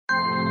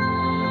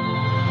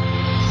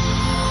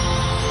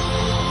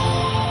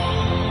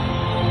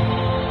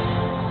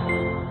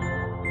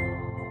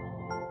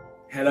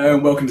Hello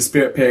and welcome to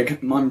Spirit Pig.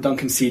 I'm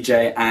Duncan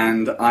CJ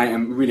and I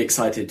am really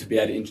excited to be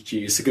able to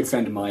introduce a good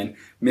friend of mine,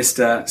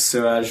 Mr.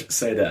 Suraj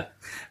Saida.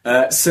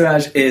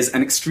 Suraj is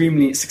an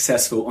extremely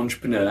successful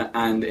entrepreneur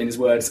and, in his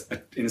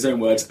own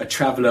words, a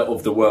traveller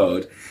of the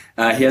world.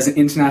 He has an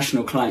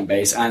international client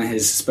base and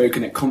has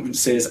spoken at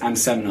conferences and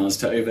seminars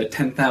to over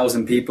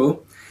 10,000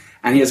 people.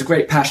 And he has a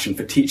great passion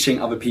for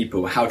teaching other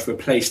people how to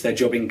replace their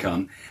job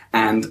income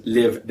and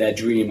live their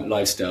dream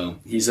lifestyle.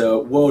 He's a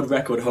world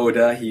record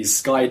holder.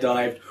 He's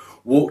skydived,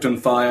 walked on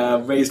fire,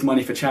 raised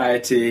money for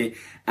charity,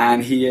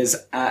 and he is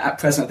at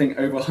present, I think,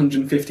 over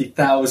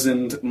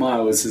 150,000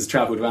 miles has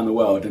travelled around the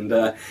world, and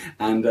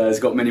has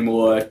got many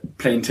more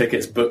plane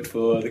tickets booked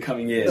for the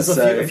coming years. That's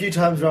a few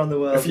times around the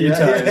world. A few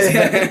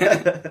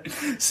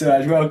times.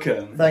 Suraj,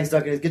 welcome. Thanks,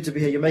 Duncan. It's good to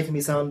be here. You're making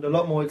me sound a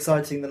lot more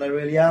exciting than I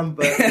really am,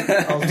 but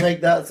I'll take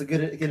that. It's a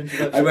good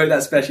introduction. I wrote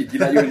that specially. Do you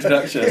like your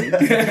introduction?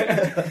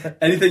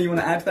 Anything you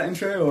want to add to that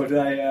intro, or did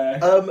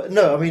I?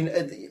 No, I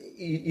mean,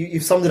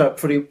 you've summed it up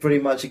pretty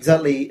much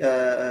exactly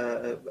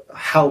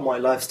how my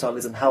lifestyle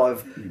is and how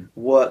I've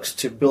worked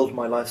to build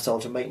my lifestyle,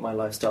 to make my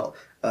lifestyle.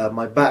 What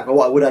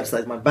I would add to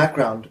that is my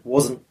background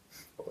wasn't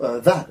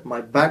that.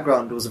 My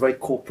background was very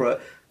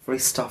corporate, very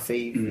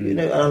stuffy, and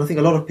I think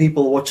a lot of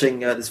people watching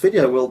this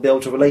video will be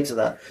able to relate to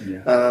that.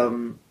 Yeah.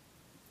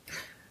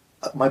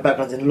 My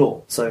background's in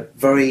law, so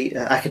very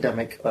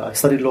academic. I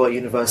studied law at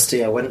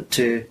university. I went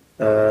to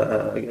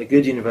a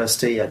good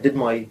university. I did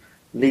my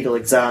legal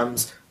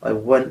exams. I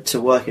went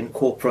to work in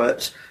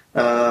corporate,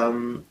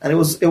 and it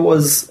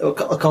was a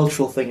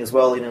cultural thing as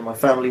well. You know, my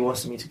family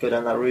wanted me to go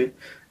down that route,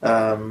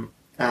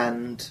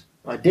 and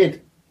I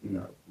did. You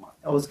know,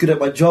 I was good at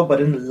my job, but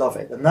I didn't love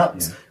it, and that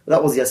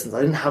was the essence. I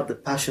didn't have the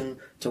passion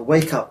to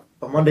wake up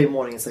on Monday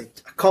morning and say,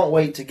 "I can't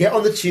wait to get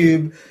on the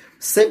tube,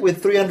 sit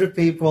with 300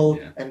 people,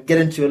 and get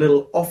into a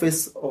little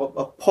office or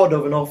a pod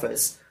of an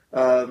office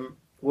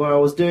where I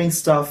was doing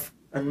stuff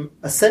and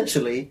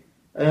essentially."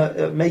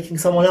 Making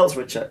someone else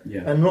richer,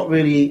 and not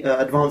really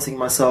advancing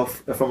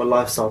myself from a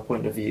lifestyle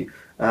point of view.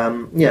 I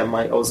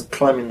was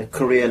climbing the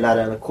career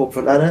ladder and the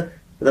corporate ladder,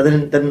 but that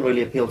didn't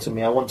really appeal to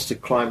me. I wanted to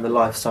climb the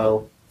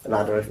lifestyle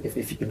ladder,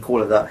 if you can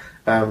call it that.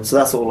 So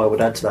that's all I would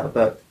add to that.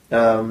 But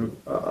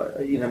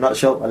in a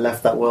nutshell, I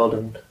left that world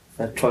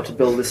and tried to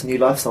build this new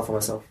lifestyle for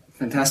myself.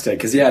 Fantastic,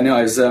 because I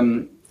was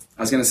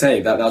going to say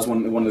that was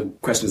one of the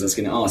questions I was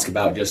going to ask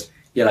about just.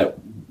 Like,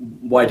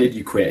 why did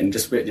you quit? And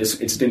it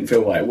just didn't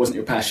feel right. It wasn't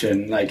your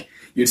passion. Like,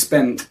 you'd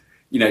spent,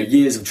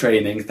 years of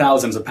training,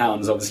 thousands of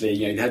pounds, obviously.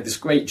 You had this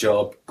great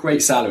job,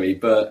 great salary,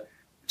 but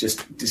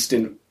just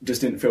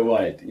didn't feel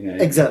right.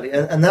 Exactly,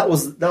 and that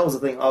was the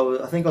thing.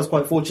 I think I was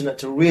quite fortunate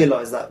to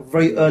realise that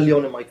very early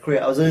on in my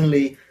career. I was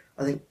only,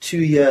 I think, 2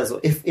 years,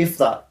 or if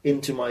that,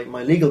 into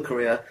my legal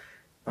career.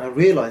 I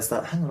realised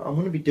that, hang on, I'm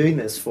going to be doing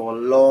this for a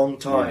long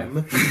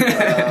time,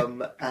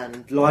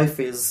 and life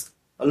is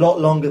a lot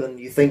longer than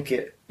you think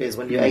it is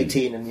when you're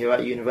 18 and you're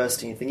at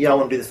university and you think, I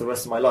want to do this for the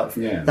rest of my life.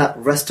 Yeah. That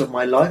rest of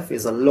my life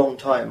is a long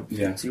time.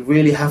 Yeah. So you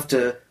really have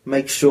to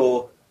make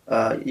sure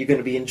you're going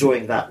to be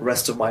enjoying that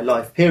rest of my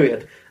life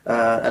period,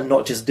 and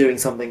not just doing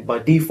something by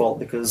default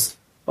because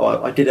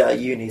I did it at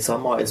uni, so I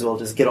might as well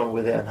just get on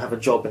with it and have a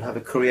job and have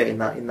a career in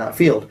that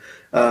field.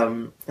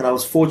 And I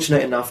was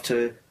fortunate enough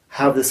to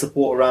have the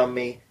support around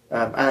me,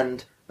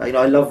 and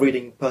I love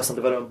reading personal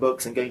development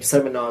books and going to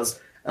seminars.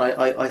 And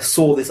I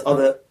saw this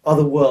other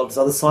world, this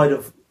other side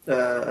of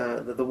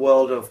the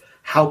world of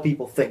how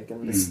people think,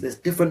 and this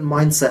different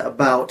mindset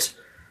about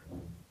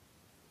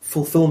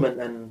fulfillment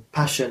and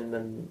passion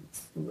and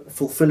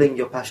fulfilling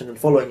your passion and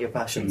following your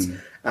passions.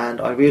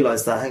 And I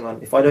realised that, hang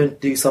on, if I don't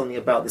do something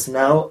about this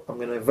now, I'm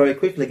going to very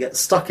quickly get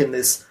stuck in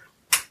this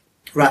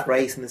rat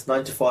race, in this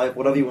 9 to 5,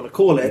 whatever you want to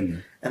call it,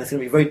 and it's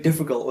going to be very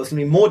difficult, or it's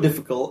going to be more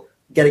difficult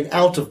getting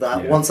out of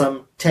that once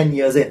I'm 10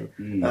 years in,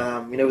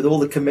 with all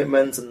the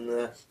commitments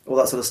and all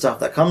that sort of stuff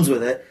that comes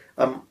with it.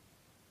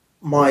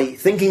 My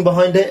thinking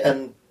behind it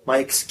and my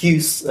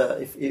excuse,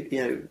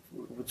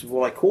 which is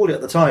what I called it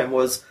at the time,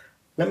 was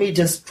let me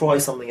just try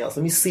something else.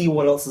 Let me see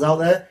what else is out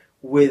there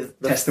with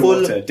the Test the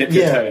water, dip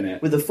your toe in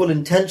it. With the full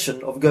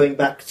intention of going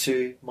back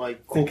to my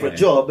corporate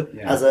job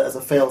as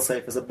a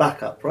fail-safe, as a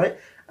backup, right?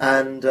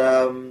 And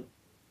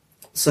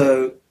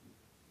so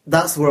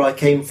that's where I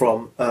came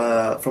from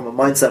a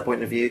mindset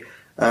point of view,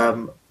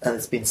 and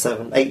it's been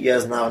 7-8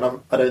 years now,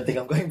 and I don't think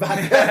I'm going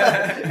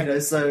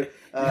back. So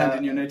you haven't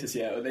done your notice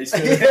yet, or they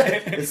still?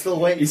 They're still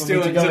waiting for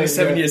me to go.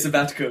 Still 7 years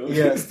sabbatical.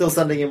 Yeah, still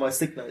sending in my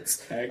sick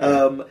notes.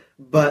 Okay.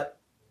 But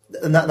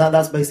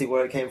that's basically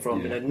where it came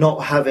from.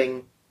 Not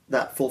having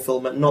that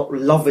fulfillment, not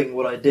loving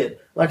what I did.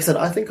 Like I said,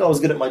 I think I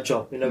was good at my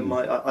job.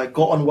 I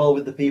got on well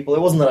with the people.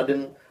 It wasn't that I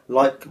didn't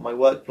like my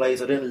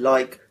workplace. I didn't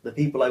like the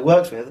people I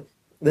worked with.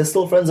 They're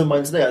still friends of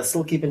mine today. I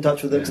still keep in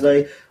touch with them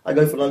today. I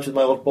go for lunch with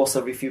my old boss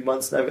every few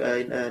months.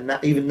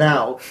 Even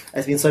now,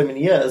 it's been so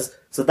many years.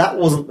 So that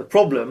wasn't the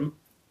problem.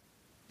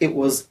 It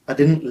was I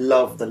didn't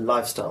love the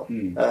lifestyle.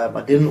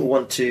 I didn't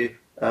want to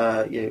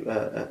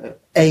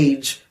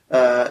age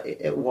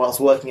whilst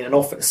working in an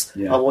office.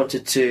 Yeah. I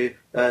wanted to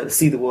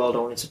see the world. I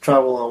wanted to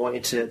travel. I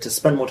wanted to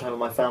spend more time with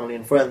my family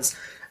and friends.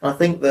 And I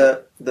think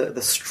the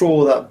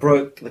straw that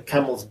broke the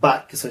camel's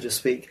back, so to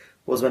speak,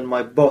 was when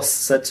my boss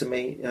said to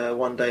me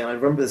one day, and I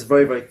remember this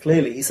very, very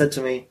clearly. He said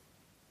to me,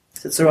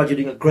 "Suraj, you're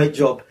doing a great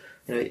job.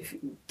 If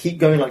you keep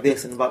going like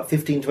this, in about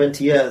 15,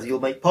 20 years, you'll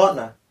make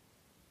partner."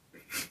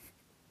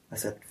 I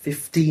said,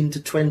 15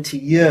 to 20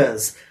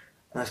 years.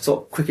 And I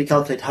sort of quickly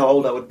calculated how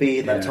old I would be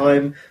at that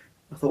time.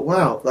 I thought,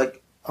 wow,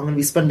 like I'm going to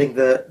be spending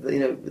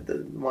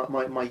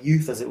my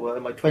youth, as it were,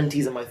 in my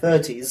 20s and my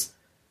 30s,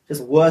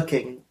 just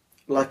working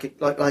like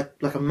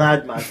a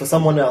madman for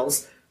someone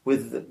else,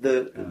 with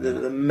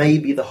the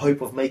maybe the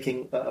hope of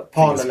making a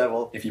partner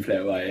level. If you play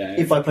it right, yeah.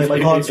 If I play my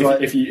cards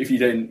right. If you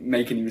don't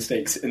make any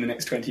mistakes in the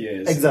next 20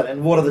 years. Exactly,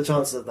 and what are the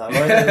chances of that,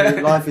 right? I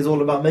mean, life is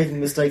all about making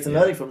mistakes and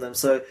learning from them.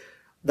 So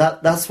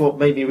that's what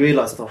made me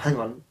realise. I thought, hang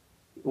on,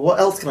 what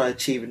else can I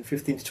achieve in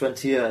 15 to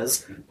 20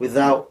 years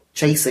without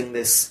chasing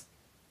this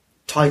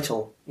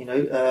title,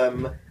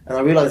 and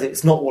I realised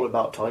it's not all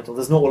about titles.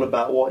 It's not all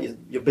about what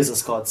your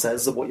business card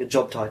says or what your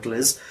job title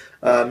is.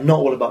 Not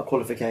all about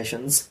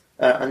qualifications.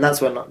 And that's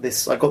when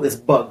I got this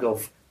bug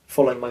of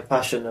following my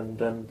passion,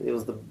 and it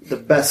was the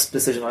best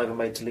decision I ever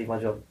made to leave my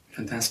job.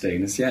 Fantastic.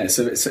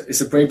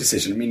 It's a brave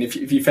decision. I mean,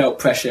 if you felt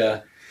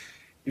pressure,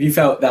 if you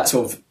felt that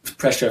sort of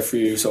pressure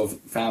through sort of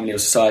family or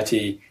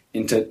society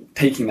into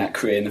taking that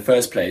career in the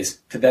first place,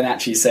 to then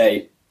actually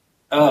say,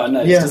 "Oh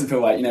no, this doesn't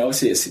feel right."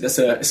 Obviously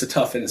it's a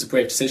tough and it's a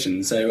brave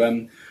decision.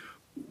 So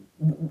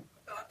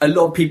a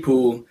lot of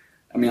people.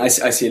 I mean, I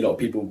see a lot of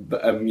people,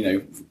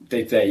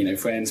 day to day,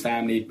 friends,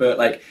 family, but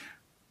like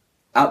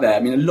out there, I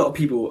mean, a lot of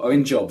people are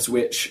in jobs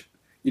which,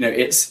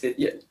 it's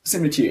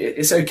similar to you.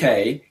 It's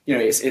okay,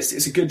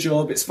 it's a good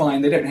job, it's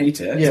fine. They don't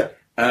hate it. Yeah.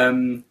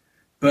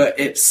 But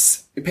it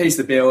pays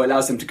the bill,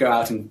 allows them to go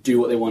out and do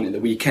what they want at the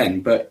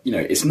weekend. But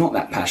it's not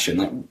that passion.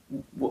 Like,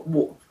 what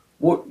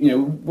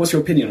what's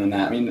your opinion on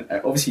that? I mean,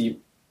 obviously,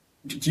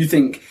 do you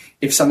think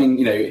if something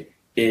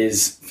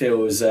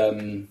feels, I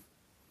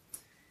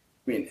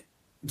mean,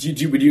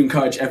 would you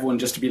encourage everyone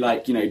just to be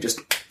like, just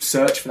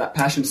search for that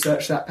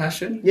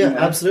passion? Yeah,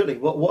 absolutely.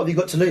 What have you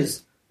got to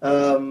lose?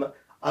 What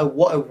I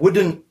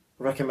wouldn't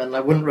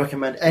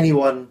recommend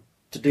anyone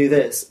to do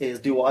this is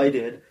do what I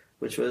did,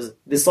 which was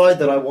decide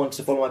that I want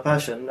to follow my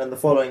passion, and the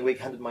following week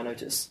handed my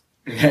notice.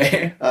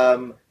 Okay.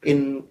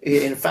 In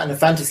a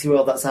fantasy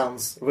world, that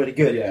sounds really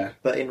good. Yeah.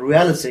 But in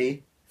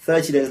reality,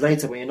 30 days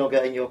later, when you're not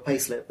getting your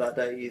payslip that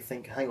day, you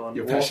think, "Hang on,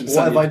 your passion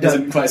what have I done?"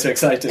 Isn't quite so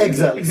exciting.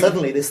 Exactly.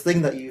 Suddenly, this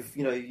thing that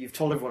you've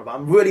told everyone about,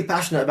 I'm really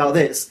passionate about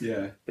this.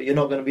 Yeah. But you're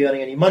not going to be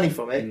earning any money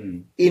from it.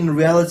 Mm. In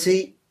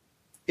reality,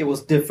 it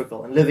was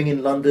difficult. And living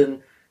in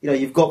London,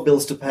 you've got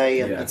bills to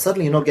pay, and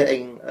suddenly you're not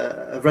getting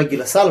a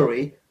regular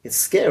salary. It's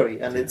scary,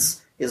 and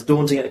it's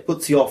daunting, and it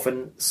puts you off.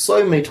 And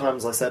so many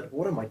times I said,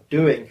 "What am I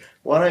doing?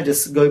 Why don't I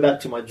just go back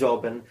to my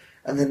job?" And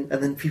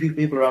then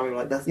people around me were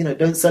like, "That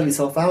don't sell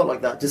yourself out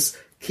like that. Just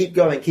keep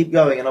going."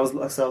 And I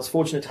was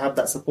fortunate to have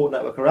that support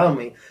network around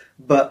me.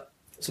 But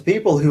so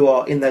people who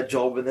are in their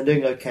job and they're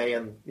doing okay,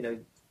 and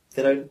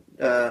they don't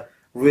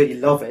really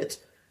love it.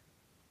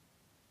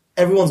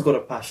 Everyone's got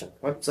a passion,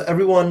 right? So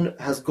everyone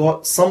has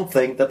got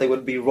something that they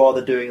would be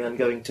rather doing than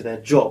going to their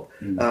job.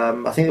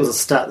 I think there was a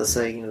stat that's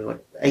saying,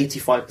 like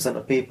 85%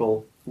 of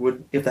people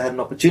would, if they had an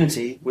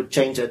opportunity, would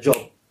change their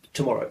job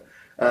tomorrow.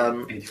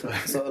 So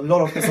it's a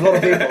lot of people,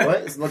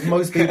 right? It's like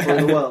most people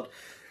in the world.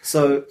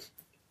 So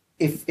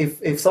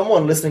if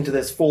someone listening to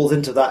this falls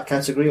into that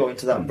category or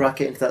into that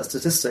bracket, into that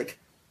statistic,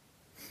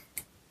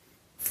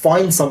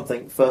 find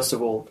something first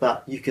of all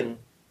that you can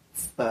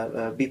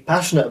be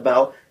passionate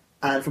about.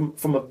 And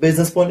from a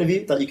business point of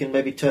view, that you can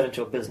maybe turn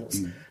into a business.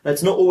 Now,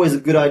 it's not always a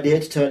good idea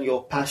to turn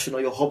your passion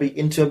or your hobby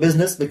into a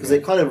business, because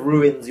it kind of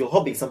ruins your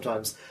hobby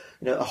sometimes.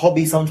 A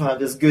hobby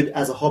sometimes is good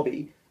as a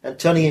hobby, and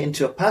turning it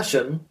into a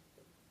passion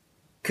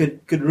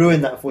could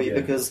ruin that for you,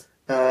 because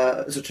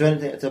so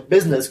turning it into a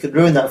business could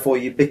ruin that for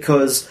you,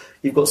 because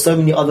you've got so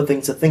many other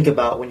things to think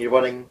about when you're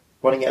running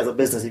it as a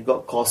business. You've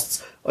got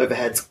costs,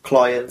 overheads,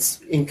 clients,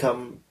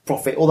 income,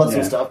 profit, all that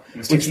sort of stuff.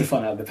 Which takes the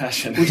fun out of the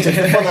passion. Which takes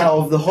the fun out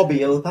of the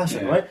hobby or the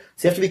passion, right?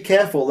 So you have to be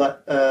careful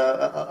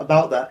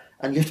about that,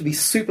 and you have to be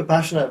super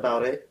passionate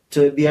about it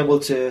to be able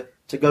to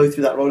go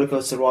through that roller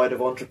coaster ride of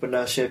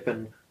entrepreneurship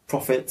and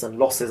profits and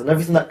losses and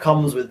everything that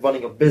comes with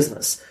running a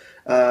business.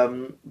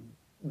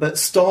 But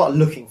start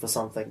looking for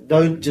something.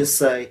 Don't just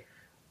say,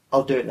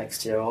 "I'll do it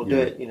next year. I'll do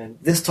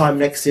it. This time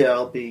next year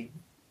I'll be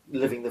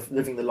living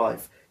the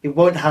life." It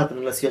won't happen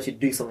unless you actually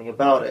do something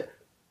about it.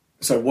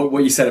 So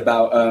what you said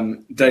about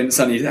don't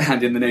suddenly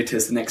hand in the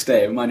notice the next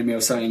day reminded me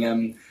of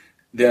something.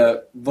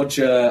 The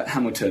Roger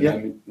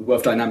Hamilton,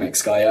 Wealth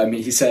Dynamics guy.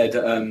 He said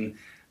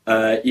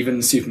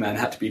even Superman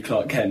had to be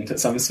Clark Kent at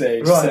some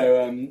stage. Right.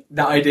 So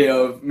that idea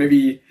of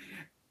maybe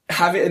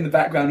have it in the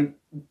background,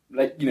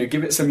 like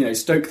give it some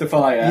stoke the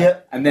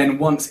fire, and then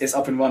once it's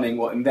up and running,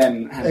 and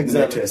then hand in the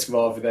notice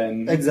rather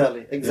than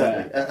exactly.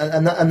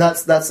 And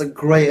that's a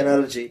great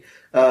analogy.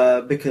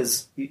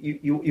 because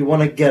you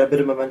want to get a bit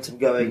of momentum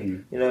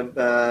going.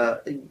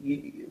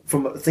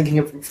 From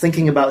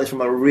thinking about this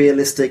from a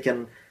realistic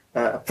and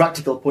a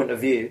practical point of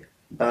view,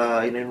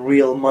 in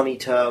real money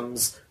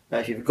terms.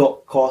 If you've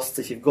got costs,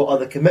 if you've got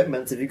other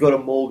commitments, if you've got a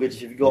mortgage,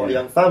 if you've got a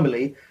young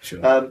family,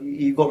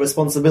 you've got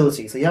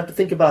responsibility. So you have to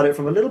think about it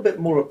from a little bit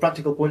more of a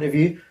practical point of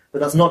view, but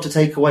that's not to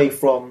take away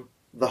from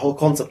the whole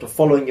concept of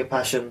following your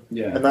passion.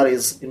 And that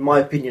is, in my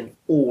opinion,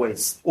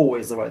 always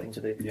the right thing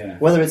to do.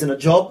 Whether it's in a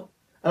job,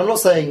 and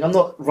I'm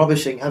not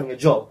rubbishing having a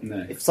job.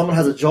 No. If someone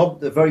has a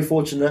job, they're very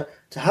fortunate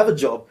to have a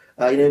job.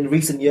 In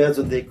recent years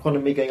with the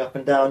economy going up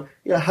and down,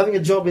 having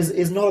a job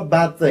is not a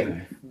bad thing.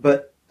 No.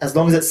 But as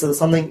long as it's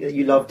something that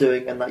you love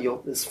doing and that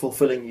it's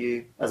fulfilling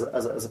you as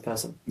a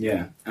person.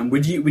 Yeah. And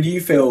would you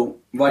feel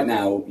right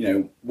now,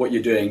 what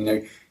you're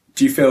doing,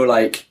 do you feel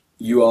like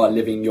you are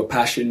living your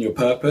passion, your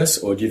purpose,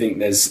 or do you think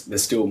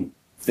there's still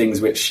things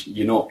which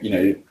you're not,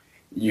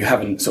 you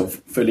haven't sort of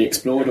fully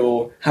explored,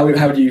 or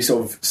how do you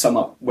sort of sum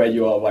up where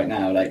you are right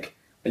now? Like,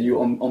 are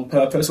you on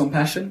purpose, on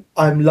passion?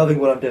 I'm loving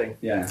what I'm doing.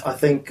 Yeah. I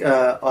think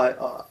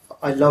I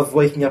love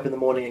waking up in the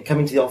morning and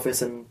coming to the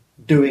office and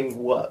doing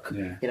work.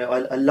 Yeah.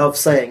 I love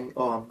saying,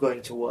 I'm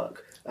going to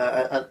work.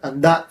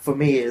 And that for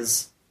me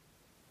is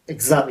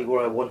exactly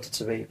where I wanted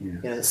to be.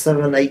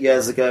 7 8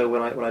 years ago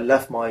when I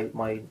left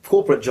my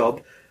corporate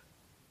job,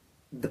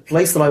 the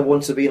place that I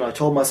want to be, and I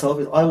told myself,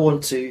 is I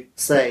want to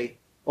say,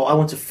 or I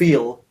want to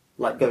feel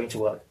like going to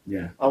work.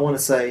 I want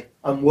to say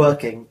I'm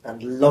working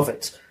and love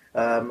it,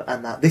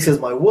 and that this is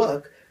my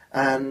work,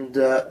 and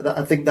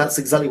I think that's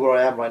exactly where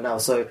I am right now.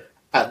 So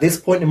at this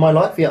point in my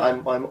life,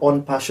 I'm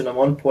on passion, I'm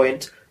on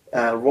point,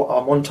 I'm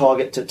on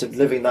target to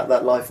living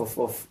that life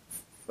of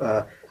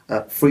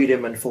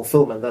freedom and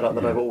fulfillment that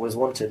I've always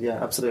wanted.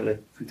 Yeah, absolutely.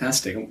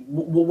 Fantastic.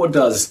 What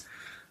does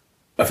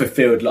a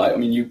fulfilled life, I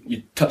mean,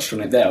 you touched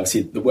on it there,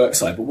 obviously the work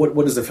side, but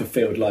what does a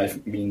fulfilled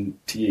life mean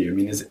to you? I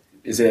mean,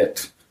 is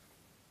it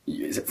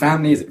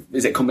family?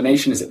 Is it a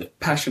combination? Is it the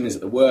passion? Is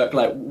it the work?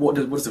 Like, what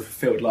is a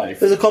fulfilled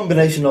life? There's a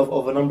combination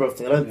of a number of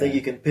things. I don't think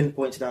you can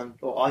pinpoint it down,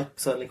 or I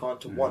certainly can't,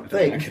 to one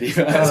thing. I'm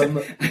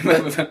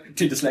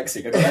too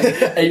dyslexic. I've got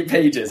like 8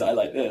 pages. I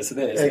like this.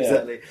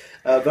 Exactly.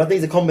 But I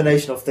think it's a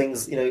combination of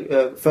things.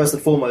 First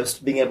and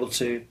foremost, being able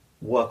to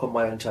work on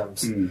my own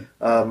terms,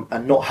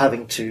 and not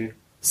having to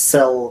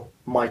sell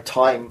my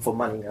time for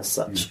money as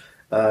such.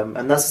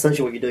 And that's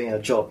essentially what you're doing in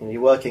a job.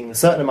 You're working a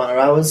certain amount of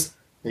hours,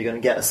 you're going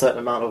to get a certain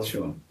amount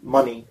of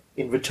money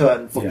in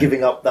return for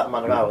giving up that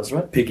amount of hours,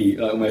 right? Piggy,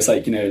 almost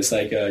like, it's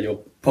like your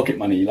pocket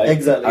money. Like,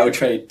 exactly. I would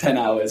trade 10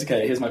 hours.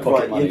 Okay, here's my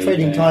pocket money. You're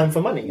trading time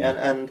for money,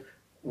 and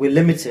we're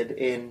limited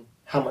in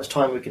how much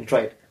time we can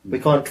trade. We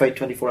can't trade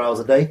 24 hours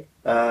a day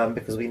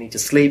because we need to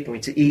sleep, we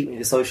need to eat, we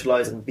need to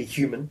socialise and be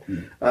human.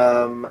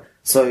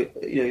 So,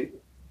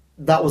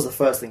 that was the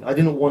first thing. I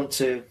didn't want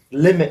to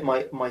limit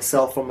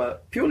myself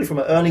purely from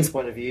an earnings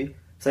point of view.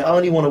 Say, I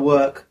only want to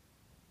work.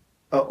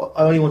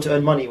 I only want to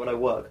earn money when I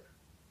work.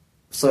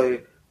 So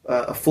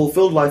a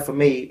fulfilled life for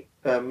me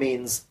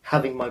means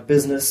having my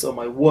business or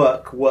my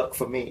work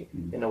for me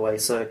in a way.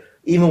 So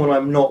even when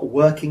I'm not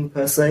working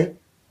per se,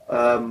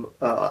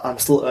 I'm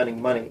still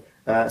earning money.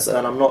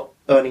 And I'm not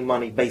earning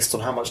money based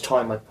on how much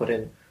time I put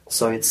in.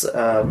 So it's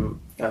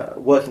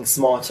working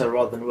smarter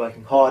rather than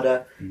working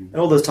harder, and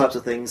all those types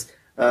of things.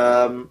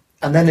 And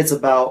then it's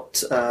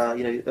about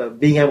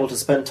being able to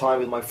spend time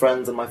with my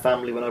friends and my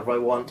family whenever I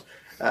want,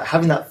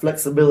 having that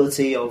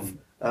flexibility of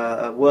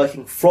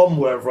working from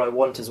wherever I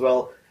want as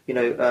well.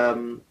 Being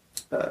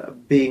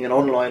having an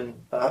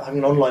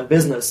online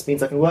business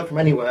means I can work from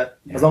anywhere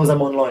as long as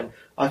I'm online.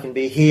 I can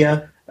be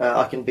here,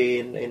 I can be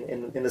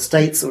in the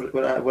States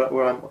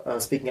where I'm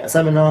speaking at a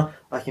seminar.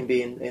 I can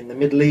be in the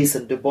Middle East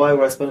and Dubai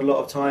where I spend a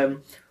lot of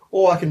time,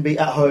 or I can be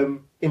at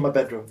home in my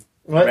bedroom.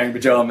 Right? Wearing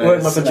pajamas.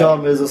 Wearing my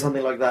pajamas or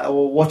something like that,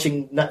 or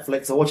watching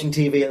Netflix or watching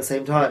TV at the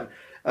same time.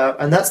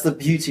 And that's the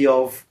beauty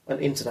of an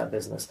internet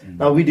business.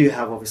 Now, we do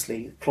have,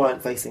 obviously,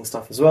 client-facing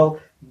stuff as well,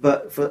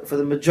 but for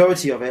the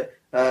majority of it,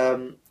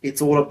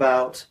 it's all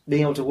about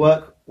being able to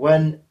work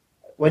when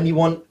you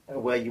want,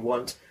 and where you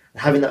want,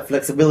 and having that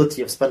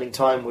flexibility of spending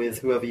time with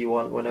whoever you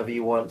want, whenever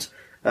you want.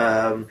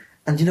 And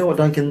you know what,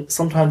 Duncan?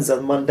 Sometimes it's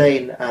as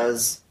mundane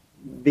as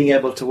being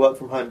able to work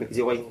from home because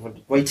you're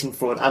waiting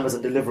for an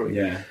Amazon delivery.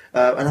 And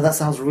that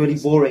sounds really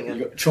boring. And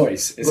you've got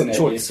choice, isn't it?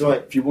 Choice,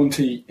 right. If you want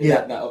to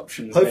get that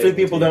option. Hopefully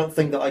people don't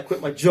think that I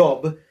quit my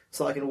job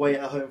so I can wait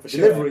at home for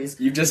deliveries.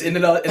 You've just, in the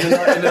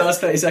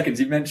last 30 seconds,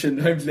 you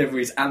mentioned home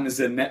deliveries,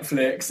 Amazon,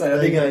 Netflix. So I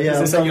think, is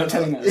there something you're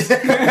telling us?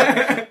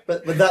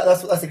 But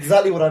that's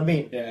exactly what I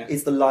mean. Yeah.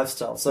 It's the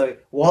lifestyle. So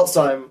whilst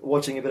I'm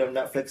watching a bit of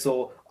Netflix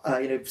or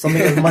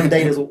something as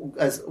mundane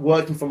as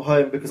working from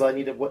home because I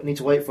need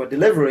to wait for a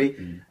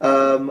delivery,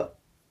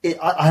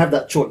 I have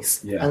that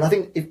choice. And I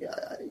think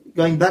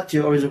going back to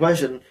your original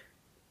question,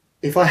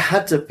 if I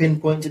had to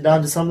pinpoint it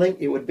down to something,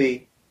 it would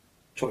be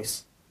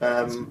choice.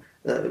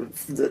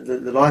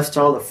 The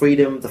lifestyle, the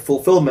freedom, the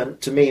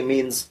fulfillment to me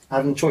means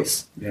having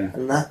choice.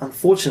 And that,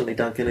 unfortunately,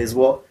 Duncan, is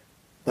what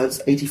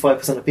those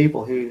 85% of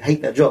people who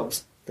hate their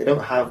jobs, they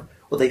don't have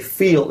or they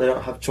feel they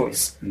don't have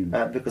choice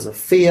because of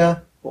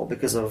fear or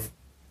because of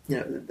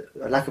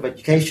a lack of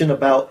education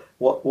about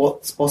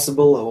what's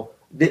possible, or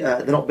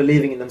they're not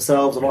believing in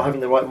themselves or not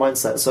having the right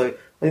mindset. So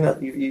I think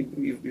that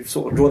you've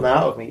sort of drawn that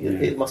out of me.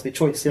 It must be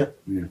choice, yeah.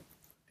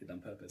 Did on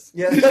purpose.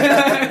 Yeah,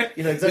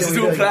 exactly. This is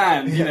all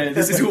planned.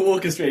 This is all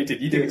orchestrated.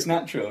 You do it's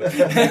natural.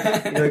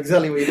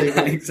 Exactly what you're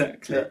doing.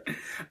 Exactly.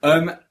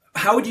 Yeah.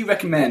 How would you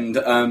recommend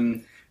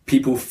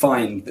people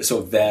find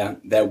sort of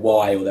their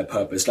why or their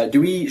purpose? Like,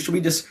 should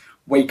we just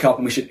wake up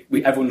and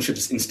everyone should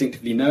just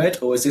instinctively know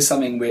it, or is this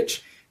something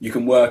which you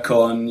can work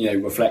on?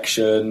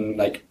 Reflection,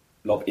 like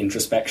a lot of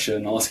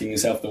introspection, asking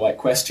yourself the right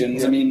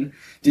questions. Yeah. I mean,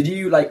 did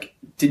you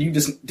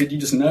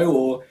just know,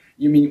 or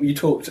you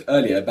talked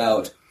earlier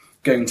about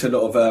going to a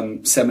lot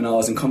of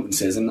seminars and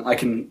conferences, and I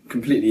can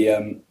completely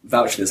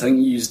vouch for this. I think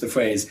you used the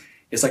phrase,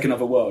 it's like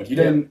another world. You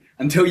don't,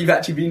 until you've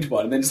actually been to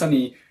one, and then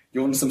suddenly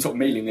you're on some sort of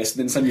mailing list,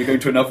 and then suddenly you're going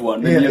to another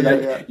one,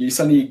 and you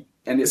suddenly,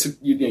 and it's,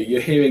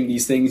 you're hearing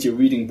these things, you're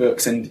reading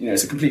books, and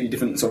it's a completely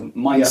different sort of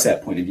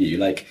mindset point of view.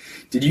 Like,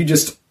 did you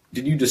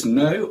just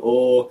know,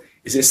 or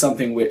is this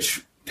something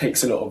which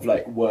takes a lot of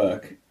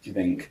work, do you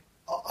think?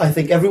 I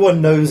think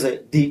everyone knows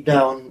it deep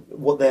down,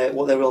 what their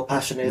real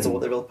passion is or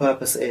what their real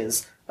purpose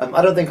is.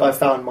 I don't think I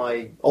found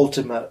my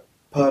ultimate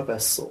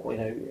purpose,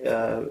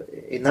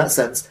 in that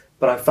sense,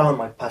 but I found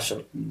my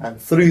passion,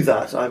 and through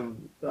that, I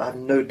have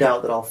no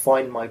doubt that I'll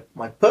find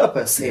my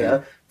purpose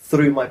here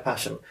through my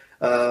passion.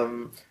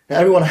 Now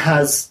everyone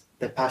has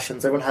their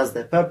passions, everyone has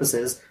their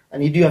purposes,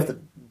 and you do have to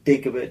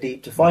dig a bit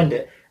deep to find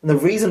it. And the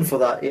reason for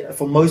that,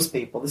 for most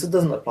people, this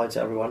doesn't apply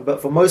to everyone,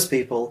 but for most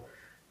people,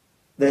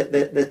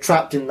 they're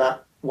trapped in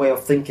that way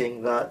of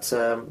thinking that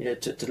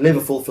to live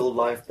a fulfilled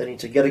life, they need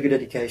to get a good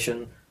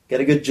education, get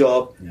a good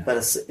job that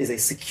is a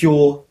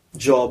secure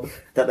job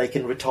that they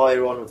can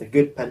retire on with a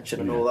good pension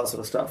and all that sort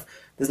of stuff.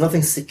 There's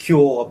nothing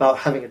secure about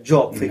having a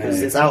job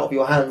because it's out of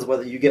your hands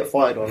whether you get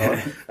fired or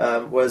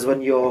not. Whereas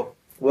when you're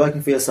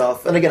working for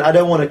yourself, and again, I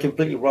don't want to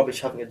completely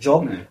rubbish having a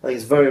job. I think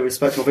it's very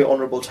respectful, very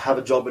honourable to have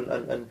a job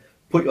and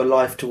put your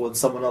life towards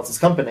someone else's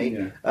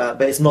company,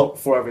 but it's not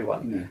for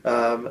everyone.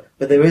 But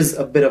there is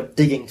a bit of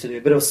digging to do,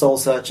 a bit of soul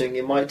searching.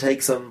 It might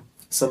take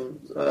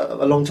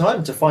a long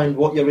time to find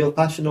what your real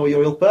passion or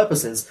your real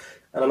purpose is.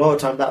 And a lot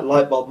of time that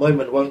light bulb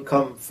moment won't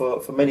come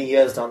for many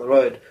years down the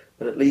road,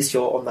 but at least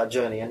you're on that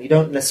journey. And you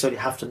don't necessarily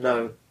have to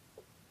know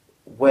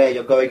where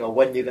you're going or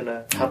when you're going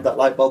to have that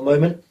light bulb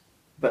moment,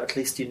 but at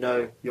least you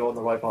know you're on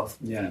the right path.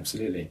 Yeah,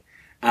 absolutely.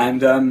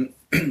 And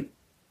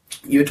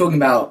you were talking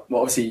about,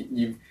 well, obviously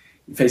you're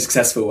very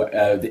successful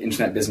at the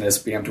internet business,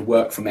 being able to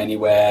work from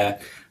anywhere,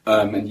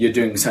 and you're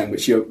doing something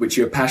which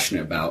you're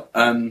passionate about.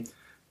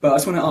 But I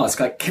just want to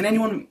ask, can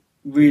anyone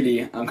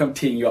really, I'm kind of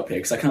teeing you up here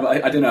because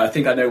I don't know, I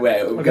think I know where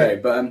it will go,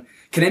 but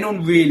can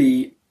anyone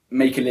really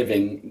make a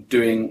living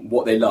doing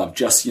what they love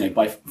just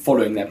by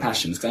following their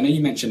passions? Because I know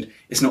you mentioned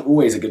it's not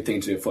always a good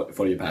thing to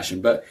follow your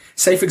passion, but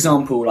say for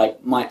example,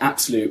 my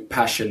absolute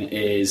passion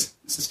is,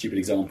 it's a stupid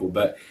example,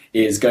 but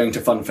is going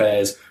to fun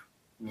fairs,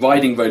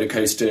 riding roller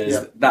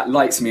coasters. That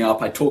lights me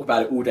up. I talk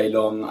about it all day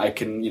long. I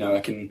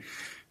can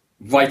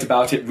write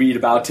about it, read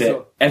about it.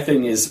 Sure.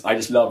 Everything is, I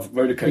just love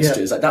roller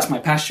coasters. That's my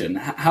passion.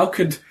 How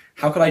could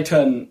I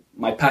turn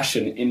my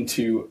passion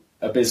into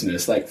a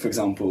business? For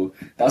example,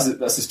 that's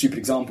a stupid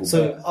example.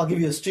 So but... I'll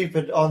give you a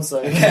stupid answer.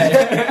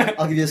 Okay.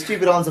 I'll give you a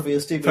stupid answer for your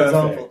stupid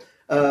Perfect.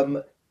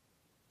 example.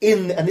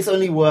 And this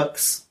only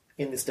works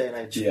in this day and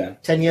age. Yeah.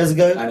 10 years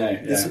ago, I know.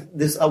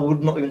 this I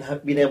would not even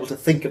have been able to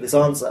think of this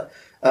answer.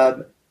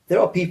 There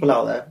are people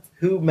out there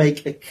who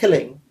make a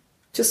killing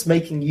just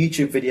making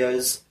YouTube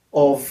videos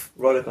of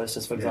roller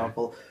coasters, for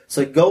example.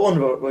 So go on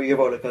your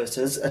roller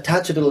coasters,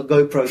 attach a little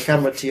GoPro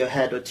camera to your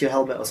head or to your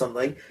helmet or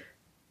something,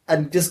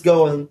 and just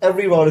go on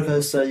every roller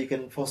coaster you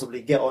can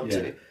possibly get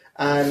onto,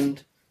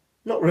 and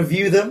not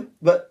review them,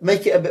 but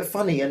make it a bit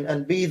funny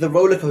and be the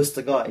roller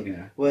coaster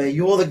guy, where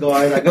you're the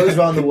guy that goes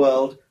around the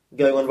world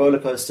going on roller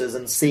coasters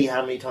and see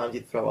how many times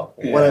you throw up,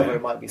 or whatever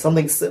it might be,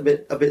 something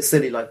a bit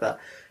silly like that.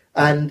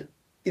 And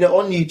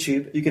on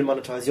YouTube, you can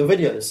monetize your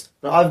videos.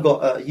 Now, I've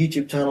got a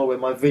YouTube channel where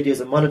my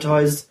videos are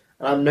monetized,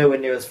 and I'm nowhere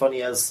near as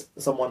funny as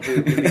someone who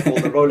would be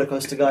called the roller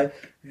coaster guy.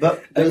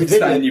 But that's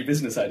a new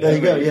business idea. There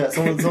you go. Yeah,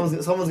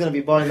 someone's going to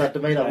be buying that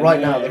domain up right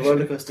now, the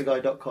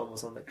rollercoasterguy.com or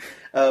something.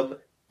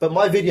 But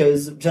my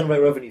videos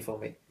generate revenue for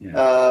me,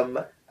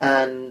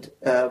 and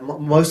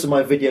most of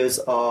my videos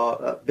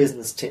are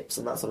business tips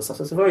and that sort of stuff.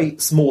 So it's a very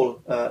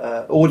small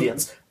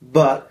audience,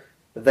 but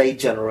they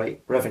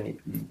generate revenue.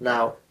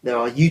 Now, there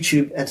are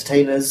YouTube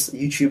entertainers,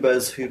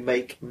 YouTubers who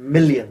make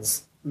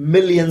millions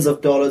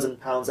of dollars and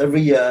pounds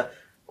every year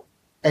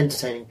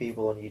entertaining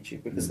people on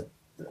YouTube, because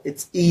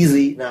it's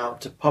easy now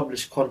to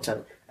publish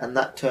content, and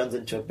that turns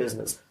into a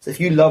business. So if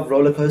you love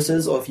roller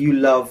coasters, or if you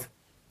love,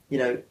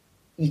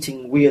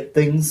 eating weird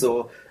things,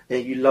 or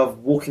you love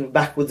walking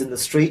backwards in the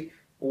street,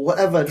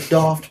 whatever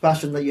daft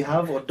passion that you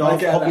have, or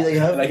daft hobby that you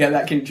have.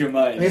 That came to your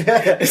mind.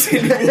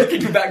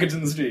 Walking backwards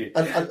in the street.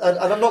 And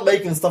I'm not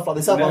making stuff like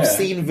this up. No. I've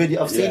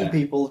seen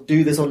people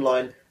do this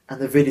online, and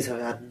the videos have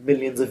had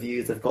millions of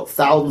views. They've got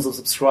thousands of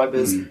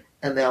subscribers,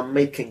 and they are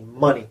making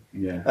money.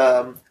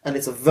 Yeah. And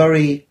it's a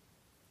very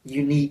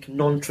unique,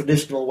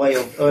 non-traditional way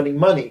of earning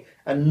money,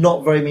 and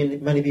not very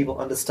many people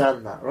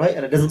understand that, right?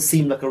 And it doesn't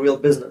seem like a real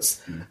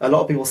business. A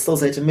lot of people still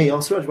say to me,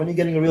 "Oh, Suraj, when are you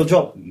getting a real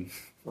job?" I'm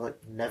like,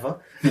 never.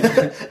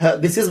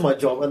 This is my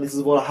job, and this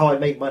is how I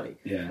make money.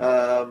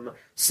 Yeah.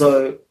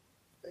 So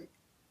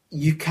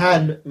you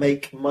can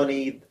make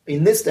money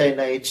in this day and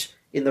age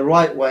in the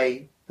right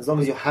way, as long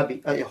as your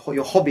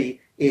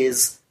hobby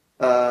is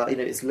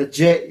it's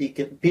legit. You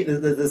can.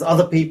 There's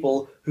other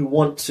people who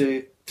want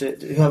to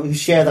who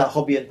share that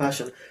hobby and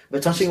passion.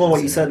 But touching on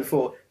what you said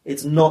before,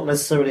 it's not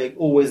necessarily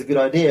always a good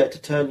idea to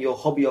turn your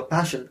hobby or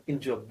passion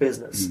into a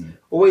business.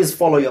 Always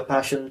follow your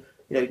passion.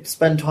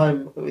 Spend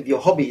time with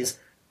your hobbies,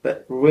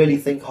 but really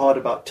think hard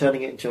about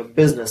turning it into a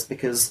business,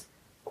 because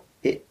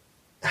it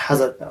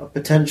has a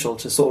potential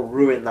to sort of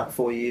ruin that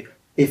for you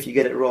if you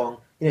get it wrong.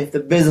 If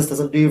the business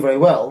doesn't do very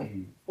well,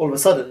 all of a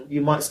sudden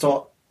you might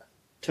start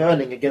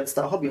turning against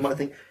that hobby. You might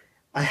think,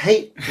 I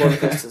hate roller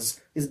coasters.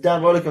 These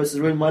damn roller coasters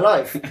ruined my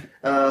life.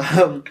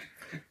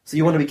 So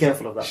you want to be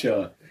careful of that.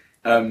 Sure.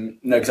 No,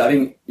 because I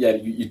think,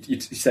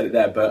 you said it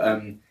there,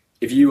 but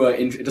if you are,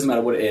 it doesn't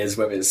matter what it is,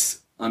 whether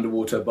it's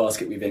underwater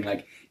basket weaving,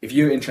 like if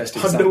you're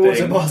interested in underwater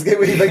something... basket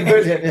weaving,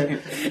 brilliant,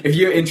 yeah. If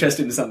you're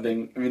interested in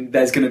something, I mean,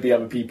 there's going to be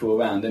other people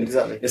around. And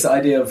exactly. It's the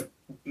idea of,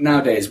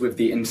 nowadays with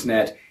the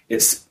internet,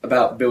 it's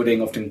about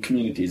building often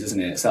communities,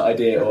 isn't it? It's that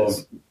idea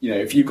of,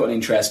 if you've got an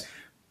interest,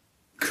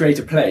 create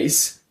a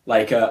place,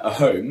 like a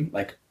home,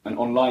 like an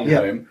online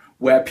home,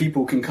 where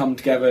people can come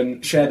together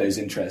and share those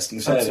interests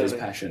and share those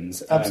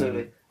passions.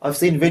 Absolutely. I've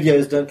seen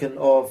videos, Duncan,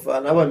 of,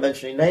 and I won't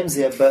mention any names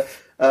here, but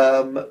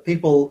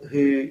people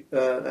who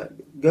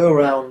go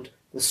around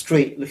the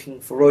street looking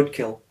for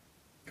roadkill.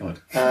 God.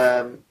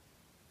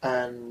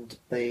 And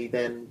they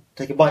then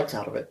take a bite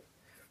out of it.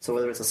 So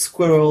whether it's a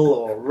squirrel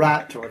or a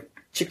rat or a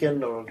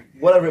chicken or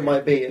whatever it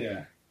might be,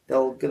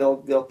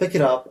 they'll pick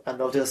it up and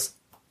they'll just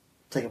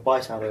take a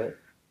bite out of it.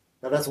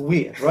 Now that's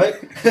weird, right?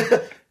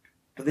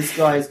 But this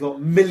guy's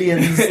got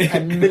millions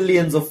and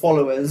millions of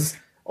followers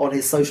on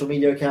his social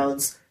media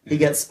accounts. He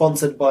gets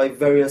sponsored by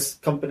various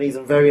companies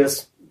and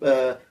various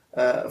for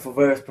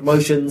various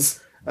promotions,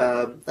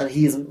 and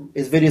his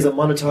videos are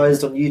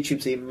monetized on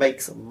YouTube, so he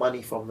makes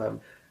money from them.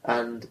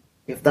 And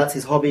if that's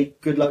his hobby,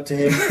 good luck to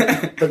him.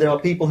 But there are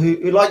people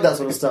who like that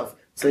sort of stuff,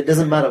 so it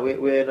doesn't matter.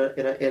 We're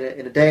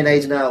in a day and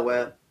age now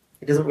where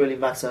it doesn't really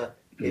matter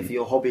if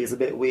your hobby is a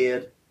bit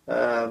weird.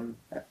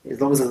 As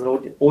long as there's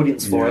an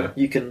audience for it,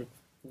 you can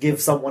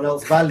give someone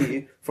else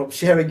value from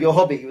sharing your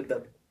hobby with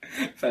them.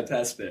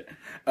 Fantastic.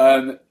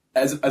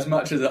 As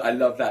much as I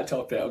love that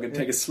topic, I'm going to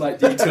take a slight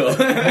detour.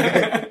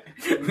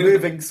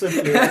 Moving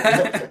swiftly.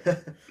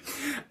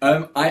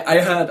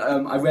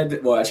 I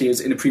read, well, actually, it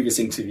was in a previous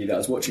interview that I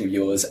was watching of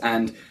yours,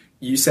 and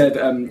you said,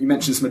 you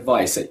mentioned some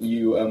advice that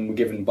you were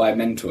given by a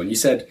mentor, and you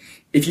said,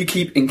 if you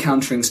keep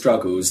encountering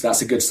struggles,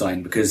 that's a good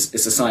sign, because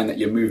it's a sign that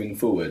you're moving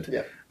forward.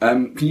 Yeah.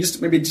 Can you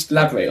maybe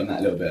elaborate on that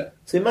a little bit?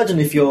 So imagine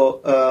if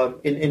you're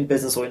in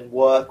business or in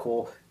work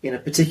or in a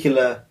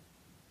particular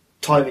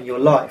time in your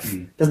life.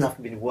 It doesn't have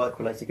to be work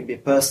related, it can be a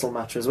personal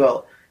matter as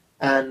well.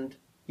 And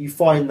you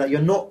find that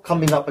you're not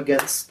coming up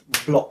against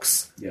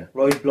blocks,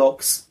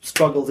 roadblocks,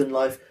 struggles in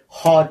life,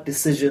 hard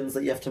decisions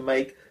that you have to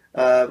make,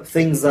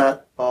 things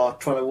that are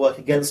trying to work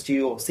against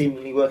you or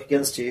seemingly work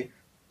against you.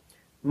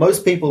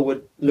 Most people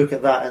would look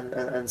at that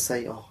and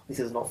say, oh, this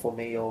is not for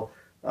me, or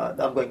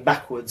I'm going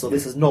backwards, or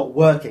this is not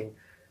working.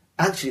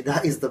 Actually,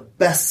 that is the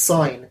best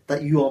sign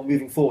that you are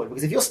moving forward.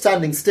 Because if you're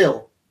standing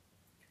still,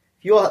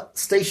 if you are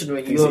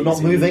stationary, you're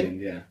not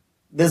moving,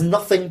 there's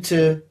nothing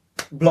to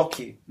block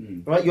you,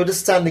 right? You're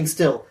just standing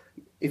still.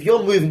 If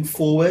you're moving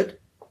forward,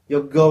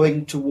 you're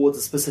going towards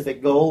a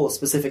specific goal or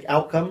specific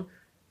outcome,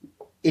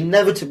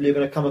 inevitably you're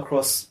going to come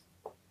across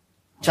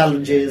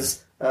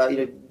challenges,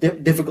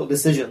 difficult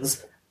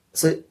decisions.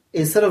 So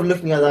instead of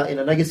looking at that in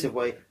a negative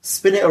way,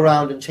 spin it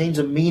around and change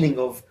the meaning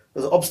of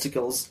those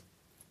obstacles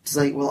to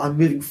say, well, I'm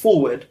moving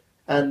forward.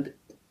 And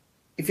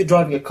if you're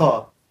driving a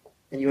car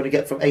and you want to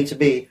get from A to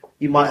B,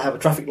 you might have a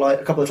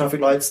couple of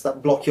traffic lights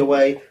that block your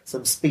way,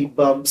 some speed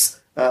bumps,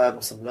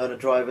 some learner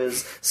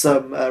drivers,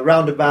 some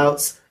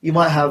roundabouts. You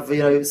might have,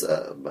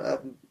 a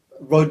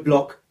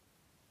roadblock.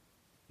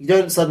 You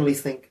don't suddenly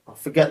think, oh,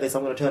 forget this,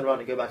 I'm going to turn around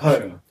and go back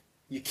home. Sure.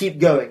 You keep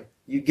going.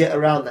 You get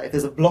around that. If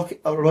there's a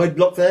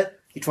roadblock there,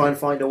 you try and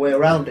find a way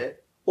around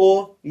it.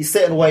 Or you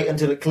sit and wait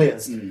until it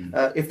clears.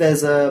 If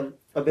there's a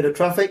bit of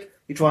traffic,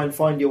 you try and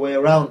find your way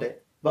around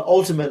it. But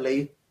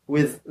ultimately,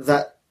 with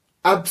that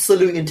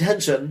absolute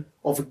intention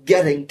of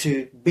getting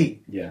to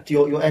B, to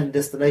your end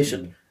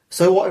destination.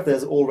 So what if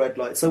there's all red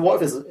lights? So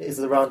what if there's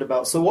a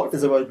roundabout? So what if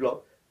there's a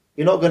roadblock?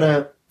 You're not going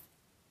to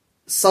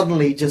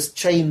suddenly just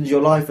change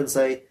your life and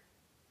say,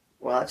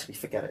 well, actually,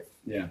 forget it.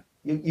 Yeah.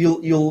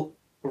 You'll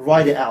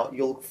ride it out.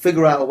 You'll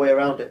figure out a way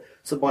around it.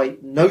 So by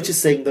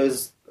noticing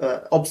those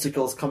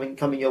obstacles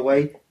coming your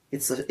way,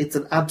 it's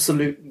an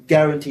absolute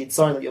guaranteed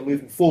sign that you're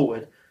moving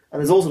forward. And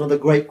there's also another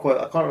great quote.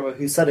 I can't remember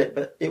who said it,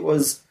 but it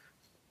was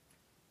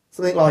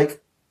something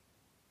like,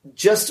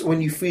 just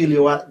when you feel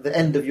you're at the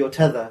end of your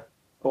tether,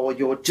 or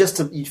you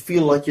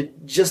feel like you're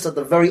just at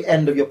the very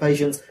end of your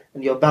patience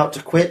and you're about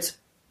to quit,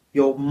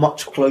 you're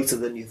much closer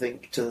than you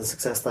think to the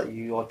success that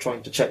you are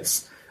trying to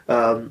chase.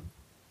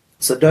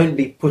 So don't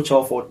be put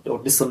off or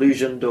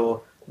disillusioned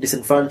or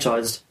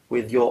disenfranchised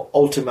with your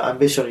ultimate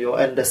ambition or your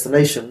end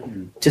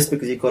destination just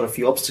because you've got a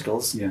few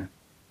obstacles. Yeah,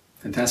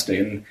 fantastic.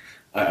 And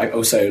I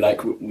also,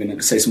 like, we're going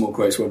to say some more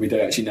quotes where we don't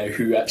actually know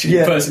who actually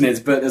the person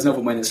is, but there's another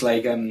one when it's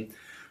like,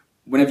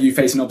 whenever you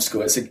face an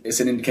obstacle, it's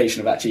an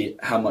indication of actually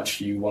how much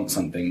you want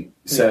something.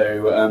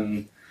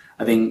 So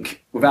I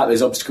think without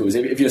those obstacles,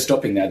 if you're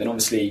stopping there, then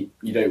obviously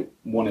you don't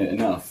want it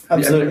enough.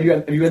 Absolutely.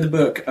 Have you read the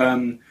book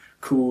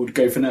called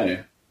Go for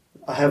No?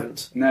 I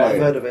haven't. No. I've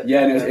heard of it.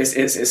 Yeah, no,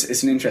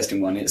 it's an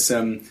interesting one. It's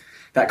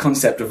that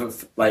concept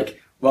of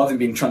like, rather than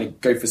being trying to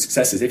go for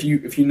successes, if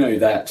you know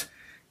that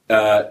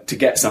to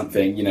get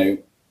something, you know,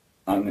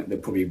 I'm going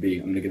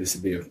to give this a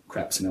bit of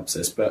crap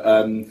synopsis, but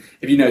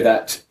if you know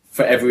that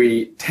for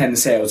every 10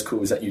 sales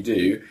calls that you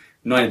do,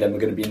 9 of them are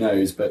going to be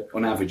no's, but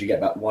on average you get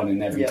about 1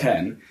 in every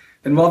 10,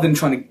 then rather than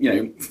trying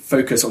to,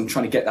 focus on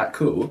trying to get that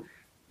call,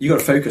 you got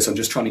to focus on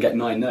just trying to get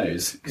 9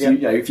 no's. Because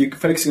if you're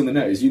focusing on the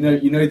no's, you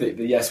know that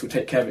the yes will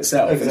take care of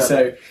itself. Exactly. And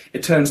so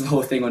it turns the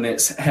whole thing on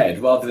its head,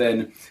 rather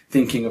than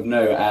thinking of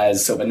no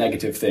as sort of a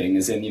negative thing,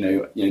 as in,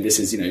 this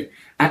is,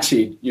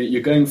 actually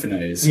you're going for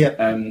no's. Yeah.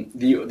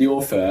 The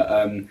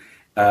author,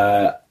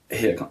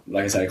 he,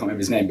 like I said, I can't remember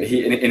his name, but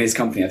he in his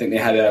company, I think they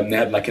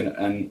had like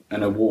an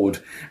award,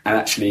 and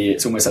actually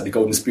it's almost like the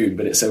Golden Spoon,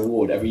 but it's an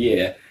award every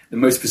year. The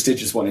most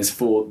prestigious one is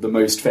for the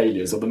most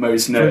failures or the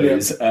most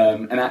no's,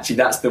 and actually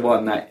that's the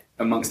one that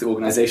amongst the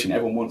organisation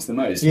everyone wants the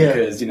most,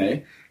 because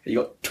you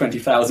got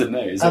 20,000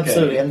 no's.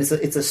 Absolutely, okay. And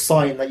it's a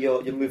sign that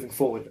you're moving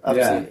forward.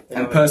 Absolutely. Yeah.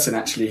 And the person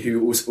actually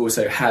who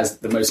also has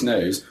the most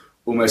no's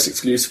almost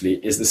exclusively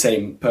is the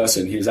same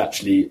person who's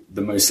actually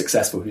the most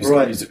successful, who's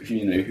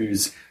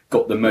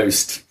got the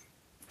most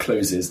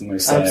closes, the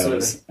most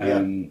sales.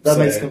 Absolutely. That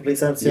makes complete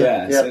sense. So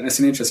it's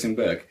an interesting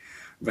book.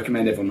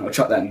 Recommend everyone. I'll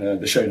chuck that in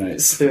the show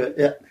notes. Do it.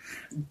 Yeah.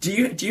 Do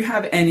you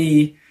have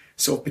any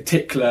sort of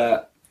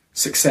particular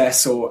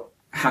success or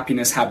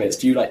happiness habits?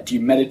 Do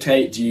you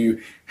meditate? Do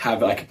you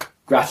have like a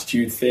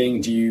gratitude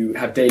thing? Do you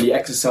have daily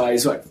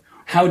exercise? Like,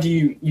 how do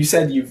you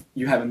said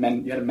you had a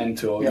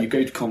mentor, you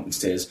go to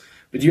conferences,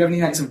 but do you have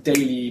any like sort of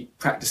daily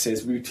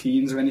practices,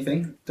 routines or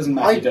anything? Doesn't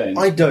matter if you don't.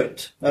 I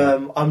don't.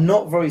 I'm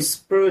not very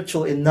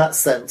spiritual in that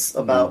sense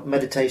about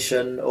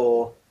meditation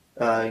or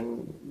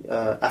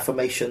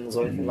affirmations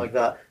or anything like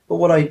that. But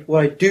what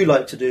I do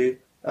like to do,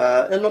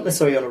 and not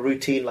necessarily on a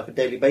routine like a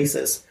daily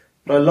basis,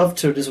 but I love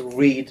to just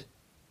read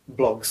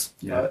blogs.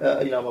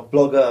 I'm a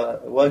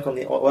blogger,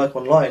 work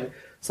online,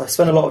 so I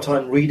spend a lot of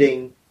time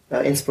reading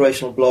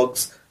inspirational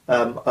blogs,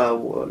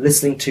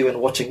 listening to and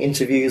watching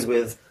interviews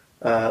with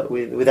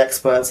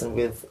experts and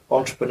with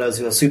entrepreneurs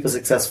who are super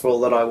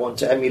successful that I want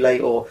to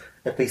emulate, or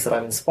at least that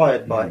I'm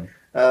inspired by.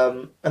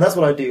 And that's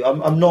what I do.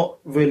 I'm not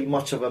really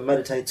much of a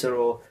meditator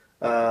or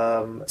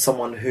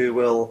someone who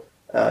will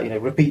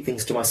repeat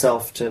things to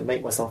myself to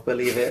make myself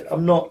believe it.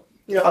 I'm not.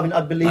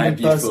 I believe in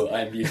person.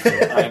 I am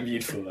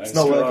beautiful. It's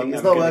not working.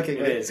 It's not working.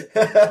 It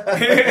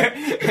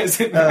is.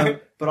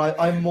 But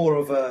I'm more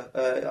of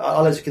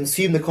I'll actually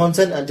consume the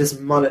content and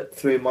just mull it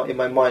through in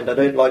my mind. I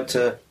don't like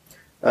to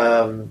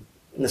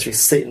necessarily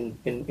sit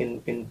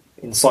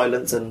in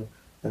silence and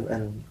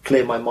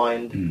clear my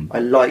mind. I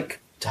like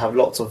to have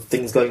lots of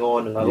things going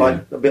on, and I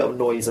like a bit of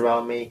noise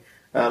around me.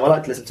 I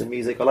like to listen to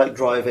music. I like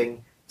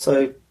driving.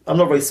 So I'm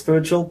not very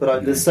spiritual,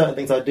 but there's certain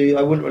things I do.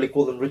 I wouldn't really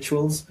call them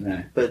rituals.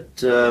 No.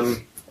 But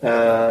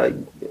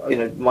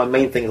my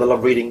main thing is I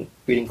love reading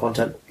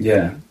content.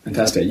 Yeah,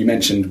 fantastic. You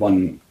mentioned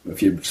one a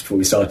few before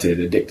we started,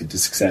 Addicted to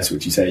Success,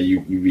 which you say you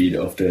read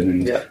often.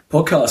 And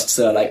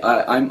podcasts are like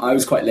I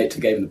was quite late to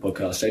the game with the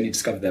podcast. I only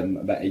discovered them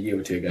about a year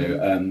or two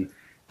ago,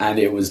 and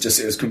it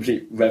was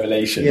complete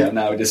revelation. And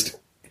now I just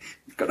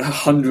got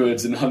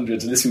hundreds and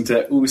hundreds, listening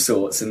to all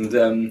sorts,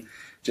 and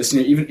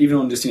even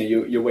on just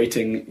you're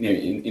waiting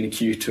in a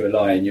queue to a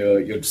line,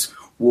 you're just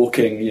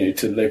walking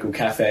to the local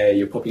cafe,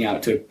 you're popping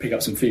out to pick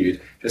up some food,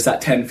 just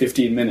that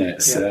 10-15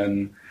 minutes.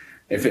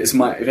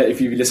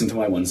 If you listen to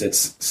my ones, it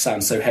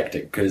sounds so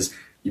hectic because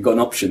you've got an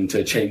option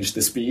to change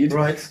the speed,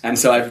 right? And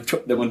so I've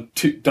put them on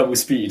double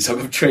speed, so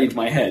I've trained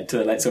my head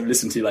to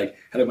listen to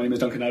hello, my name is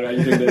Duncan, how are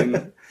you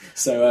doing?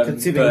 So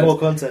consuming more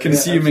content,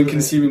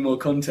 consuming more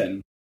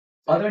content.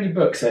 Are there any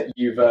books that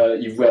you've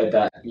read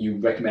that you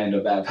recommend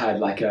or that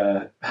have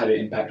had had an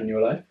impact on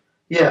your life?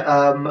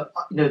 Yeah,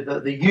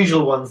 the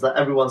usual ones that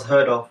everyone's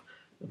heard of,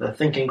 the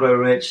Think and Grow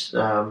Rich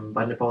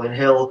by Napoleon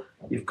Hill.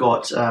 You've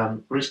got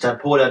Rich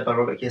Dad Poor Dad by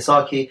Robert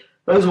Kiyosaki.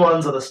 Those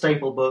ones are the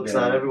staple books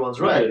that everyone's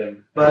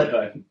read.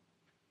 But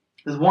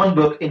there's one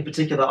book in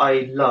particular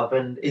I love,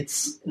 and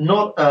it's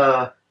not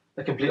a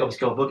complete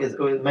obscure book.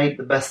 It made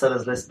the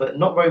bestsellers list, but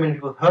not very many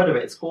people have heard of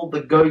it. It's called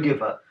The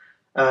Go-Giver.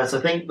 So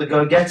think The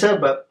Go-Getter,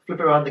 but flip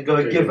it around, The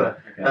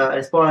Go-Giver. Okay.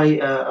 It's by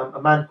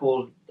a man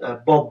called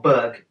Bob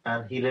Burg,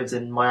 and he lives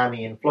in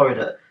Miami in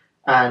Florida.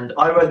 And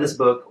I read this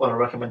book on a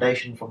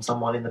recommendation from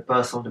someone in the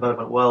personal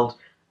development world,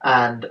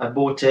 and I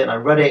bought it and I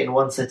read it in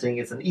one sitting.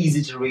 It's an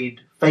easy to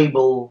read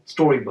fable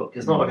storybook.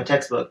 It's not like a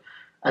textbook.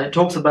 And it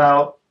talks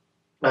about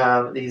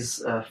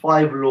these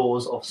 5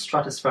 laws of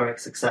stratospheric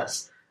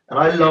success. And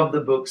I love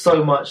the book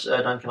so much,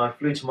 Duncan. I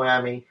flew to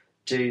Miami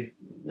to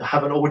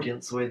have an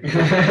audience with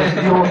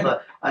the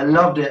author. I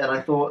loved it, and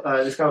I thought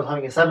this guy was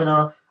having a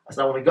seminar. I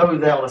said, I want to go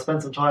there, I want to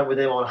spend some time with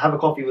him, I want to have a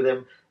coffee with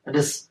him, and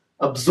just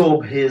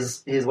absorb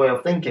his way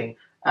of thinking.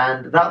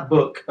 And that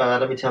book,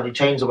 let me tell you,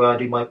 changed the way I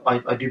do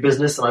I do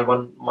business and I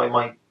run my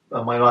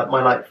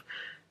life.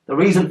 The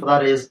reason for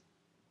that is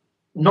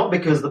not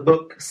because the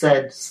book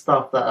said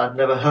stuff that I'd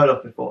never heard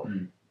of before.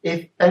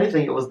 If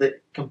anything, it was the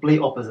complete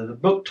opposite. The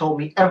book told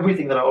me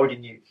everything that I already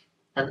knew.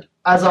 And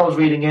as I was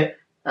reading it,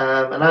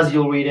 and as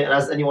you'll read it, and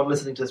as anyone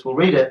listening to this will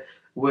read it,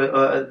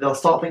 they'll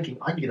start thinking,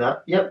 I knew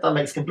that. Yep, that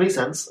makes complete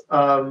sense.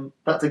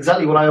 That's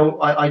exactly what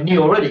I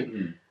knew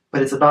already.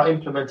 But it's about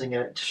implementing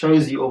it. It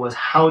shows you almost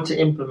how to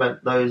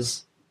implement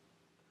those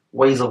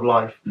ways of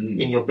life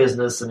in your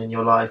business and in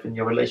your life, in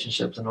your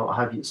relationships and what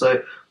have you.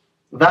 So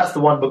that's the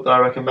one book that I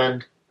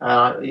recommend.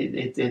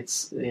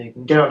 It's you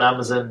can get it on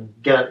Amazon,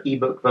 get an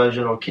ebook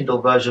version or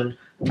Kindle version,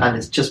 and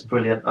it's just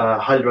brilliant. I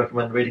highly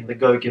recommend reading The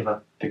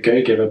Go-Giver. The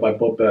Go-Giver by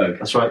Bob Burg.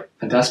 That's right.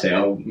 Fantastic.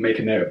 I'll make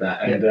a note of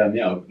that.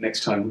 And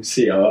next time we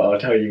see, I'll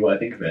tell you what I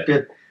think of it.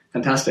 Good.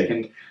 Fantastic.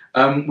 And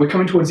we're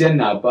coming towards the end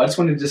now, but I just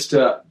wanted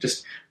to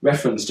just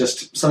reference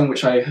just something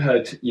which I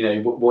heard,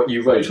 what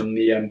you wrote on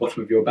the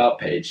bottom of your About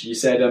page. You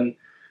said,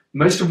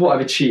 most of what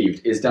I've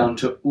achieved is down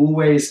to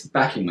always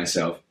backing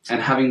myself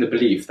and having the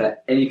belief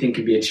that anything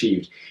can be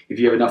achieved if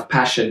you have enough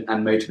passion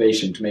and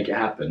motivation to make it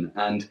happen.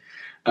 And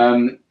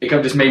it kind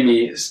of just made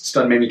me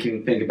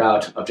think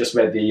about, I've just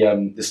read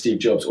the Steve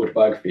Jobs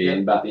autobiography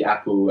and about the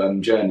Apple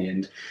journey,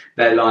 and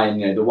their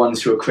line, the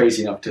ones who are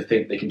crazy enough to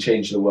think they can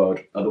change the world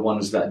are the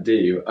ones that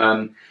do.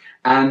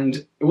 And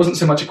it wasn't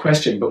so much a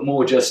question, but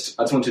more just,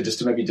 I just wanted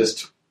to maybe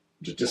just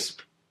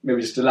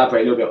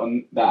elaborate a little bit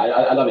on that.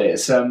 I love it.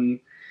 It's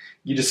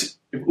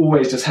you've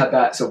always just had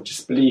that sort of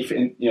just belief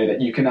in, that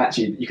you can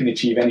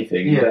achieve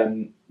anything.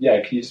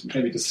 Yeah. Can you just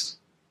maybe just...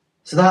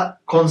 So that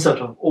concept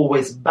of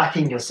always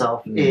backing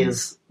yourself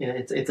is,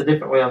 it's a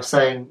different way of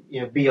saying,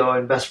 be your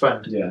own best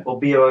friend, or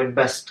be your own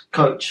best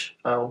coach,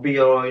 or be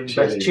your own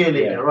best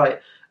cheerleader, right?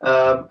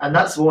 And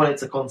that's what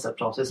it's a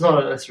concept of. So it's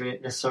not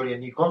necessarily a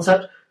new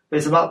concept, but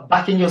it's about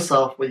backing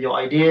yourself with your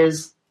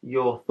ideas,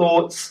 your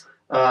thoughts,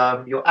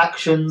 your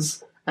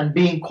actions, and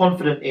being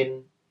confident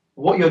in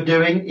what you're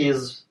doing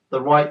is the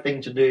right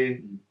thing to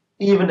do,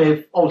 even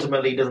if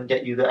ultimately it doesn't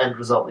get you the end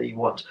result that you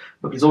want.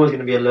 But it's always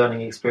going to be a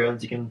learning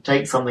experience. You can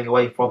take something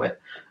away from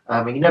it.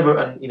 And you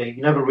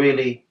never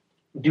really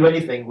do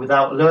anything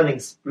without learning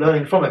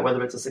from it,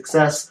 whether it's a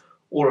success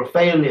or a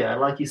failure. And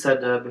like you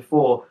said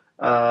before,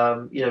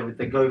 with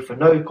the go for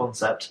no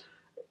concept,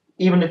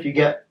 even if you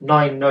get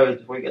 9 no's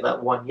before you get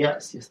that 1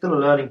 yes, you're still a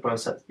learning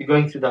process. You're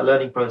going through that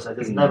learning process.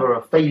 It's never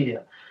a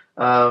failure.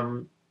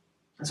 So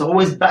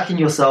always backing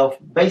yourself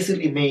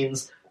basically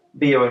means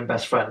be your own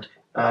best friend.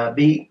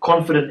 Be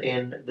confident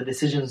in the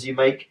decisions you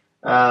make,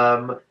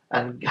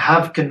 and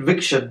have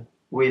conviction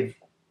in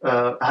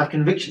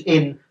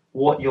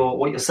what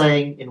you're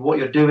saying, in what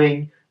you're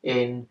doing,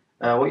 in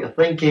what you're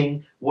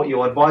thinking, what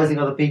you're advising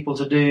other people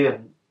to do,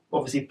 and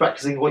obviously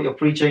practicing what you're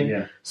preaching.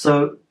 Yeah.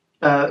 So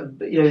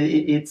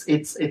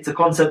it's a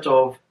concept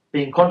of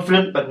being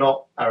confident but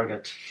not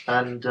arrogant,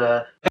 and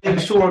being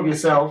sure of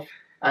yourself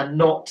and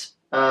not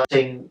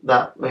saying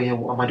that,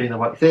 am I doing the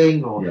right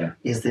thing, or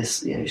is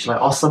this, should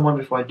I ask someone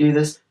before I do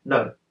this?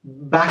 No,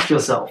 back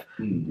yourself.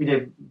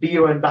 Be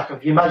your own backup.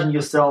 If you imagine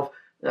yourself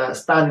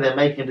standing there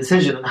making a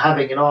decision and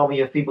having an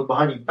army of people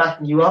behind you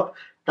backing you up,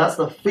 that's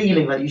the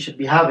feeling that you should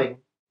be having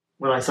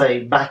when I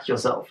say back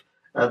yourself,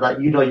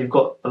 that you've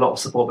got a lot of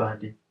support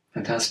behind you.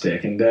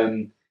 Fantastic. And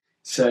on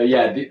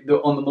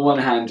the one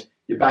hand,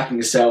 you're backing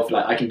yourself,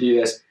 like, I can do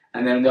this,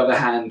 and then on the other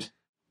hand,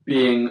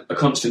 being a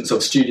constant sort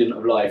of student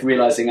of life,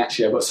 realising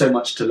actually I've got so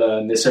much to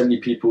learn, there's so many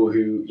people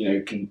who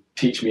can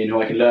teach me and who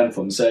I can learn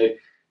from. So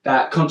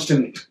that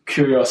constant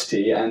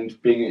curiosity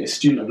and being a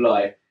student of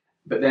life,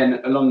 but then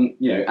along,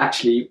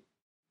 actually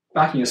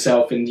backing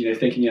yourself and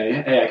thinking,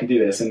 hey, I can do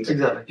this. And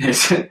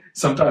exactly.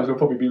 Sometimes we'll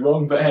probably be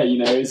wrong, but hey,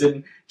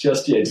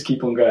 just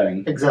keep on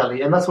going.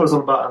 Exactly, and that's what it's all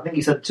about. I think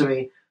you said to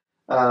me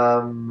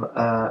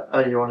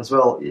earlier on as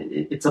well.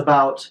 It's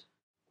about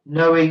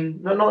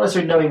knowing, not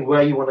necessarily knowing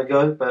where you want to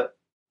go, but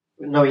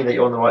knowing that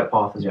you're on the right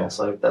path as well.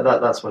 So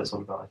that's what it's all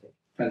about, I think.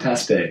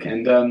 Fantastic.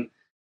 And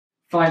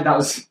fine, that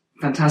was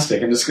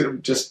fantastic.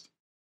 And just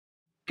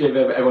give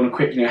everyone a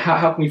quick,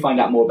 how can we find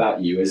out more about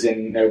you? As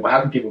in,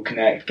 how can people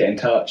connect, get in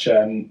touch?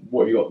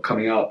 What have you got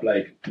coming up?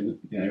 What's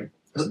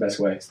the best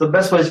way? So the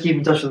best way to keep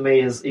in touch with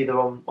me is either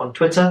on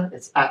Twitter,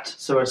 it's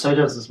 @SurajSoda,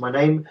 this is my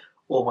name,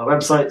 or my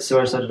website,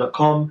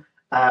 surajsoda.com.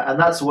 And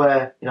that's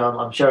where,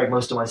 I'm sharing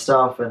most of my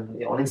stuff.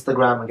 And on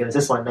Instagram, again, it's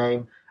just my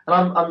name.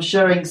 And I'm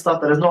sharing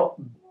stuff that is not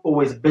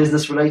always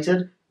business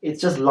related.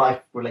 It's just life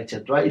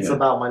related, right? It's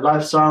about my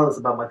lifestyle. It's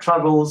about my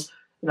travels.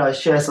 I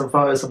share some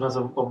photos sometimes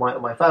of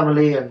my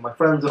family and my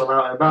friends when I'm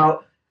out and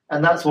about,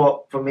 and that's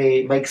what for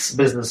me makes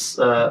business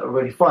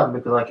really fun,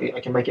 because I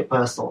can make it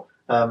personal.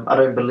 I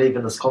don't believe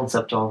in this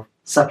concept of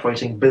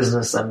separating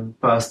business and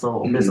personal,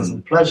 or business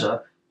and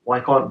pleasure.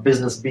 Why can't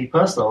business be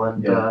personal?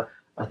 And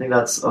I think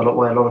that's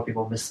where a lot of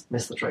people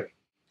miss the trick.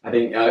 I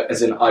think,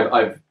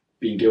 I've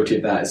been guilty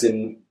of that. As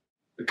in,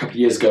 a couple of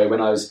years ago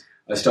when I was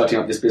starting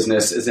up this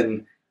business, as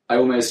in, I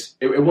almost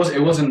it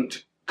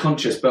wasn't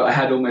conscious, but I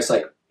had almost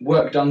like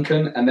work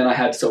Duncan, and then I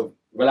had sort of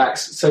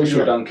relaxed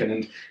social Duncan,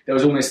 and there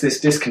was almost this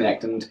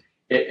disconnect, and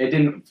it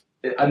didn't.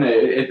 I don't know.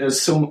 It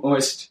was so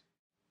almost.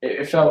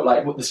 It felt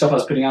like what the stuff I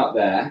was putting out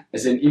there,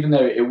 as in, even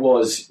though it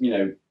was,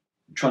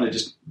 trying to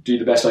just do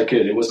the best I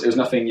could, it was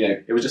nothing.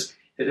 It was just.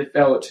 It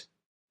felt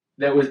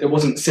there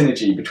wasn't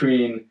synergy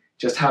between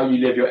just how you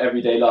live your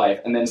everyday life,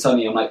 and then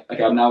suddenly I'm like,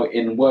 okay, I'm now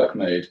in work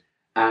mode,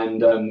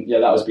 and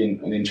that has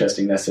been an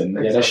interesting lesson.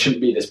 Exactly. There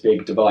shouldn't be this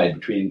big divide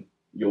between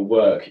your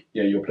work,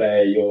 your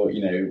play,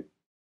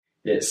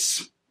 it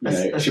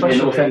should be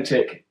an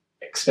authentic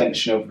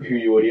extension of who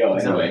you already are.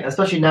 Exactly. Anyway,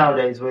 especially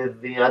nowadays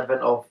with the advent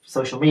of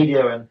social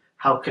media and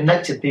how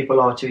connected people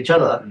are to each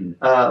other,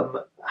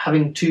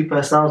 having two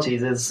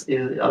personalities is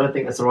I don't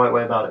think that's the right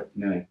way about it.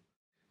 No,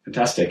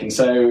 fantastic. And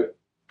so,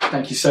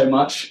 thank you so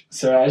much,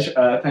 Suraj.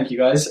 Thank you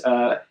guys,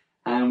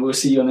 and we'll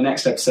see you on the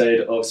next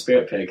episode of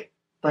Spirit Pig.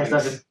 Thanks.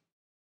 David.